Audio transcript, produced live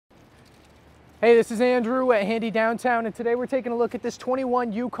Hey, this is Andrew at Handy Downtown, and today we're taking a look at this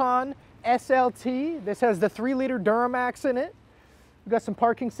 21 Yukon SLT. This has the 3-liter Duramax in it. We've got some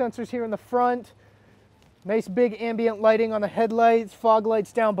parking sensors here in the front. Nice big ambient lighting on the headlights, fog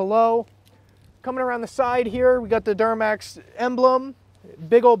lights down below. Coming around the side here, we got the Duramax emblem,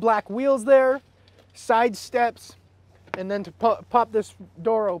 big old black wheels there, side steps, and then to pop this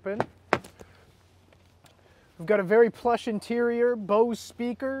door open, we've got a very plush interior, Bose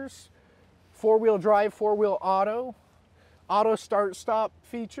speakers, 4-wheel drive, 4-wheel auto start-stop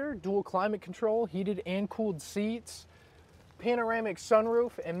feature, dual climate control, heated and cooled seats, panoramic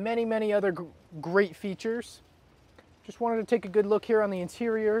sunroof, and many, many other great features. Just wanted to take a good look here on the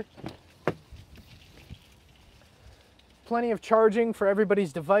interior. Plenty of charging for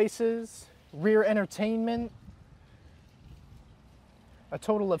everybody's devices, rear entertainment, a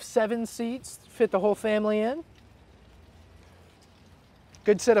total of 7 seats, fit the whole family in.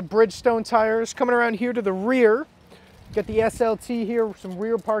 Good set of Bridgestone tires. Coming around here to the rear, got the SLT here with some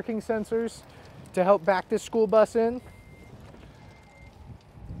rear parking sensors to help back this school bus in.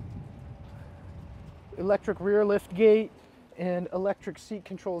 Electric rear lift gate and electric seat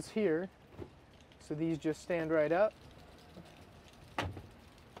controls here. So these just stand right up.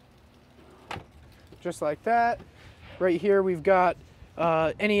 Just like that. Right here we've got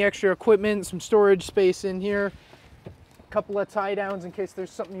any extra equipment, some storage space in here. Couple of tie downs in case there's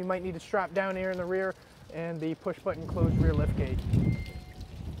something you might need to strap down here in the rear, and the push button close rear lift gate.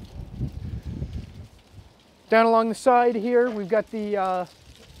 Down along the side here we've got the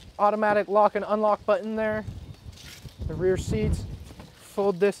automatic lock and unlock button there. The rear seats,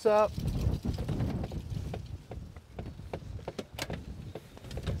 fold this up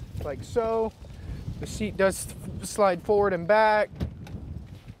like so. The seat does slide forward and back.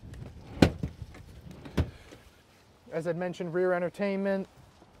 As I mentioned, rear entertainment.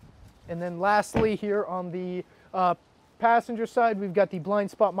 And then lastly here on the passenger side, we've got the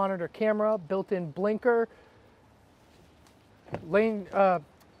blind spot monitor camera, built-in blinker, blind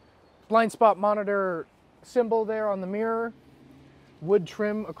spot monitor symbol there on the mirror, wood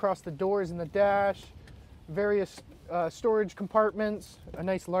trim across the doors and the dash, various storage compartments, a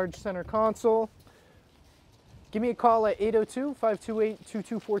nice large center console. Give me a call at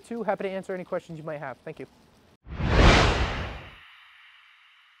 802-528-2242. Happy to answer any questions you might have. Thank you.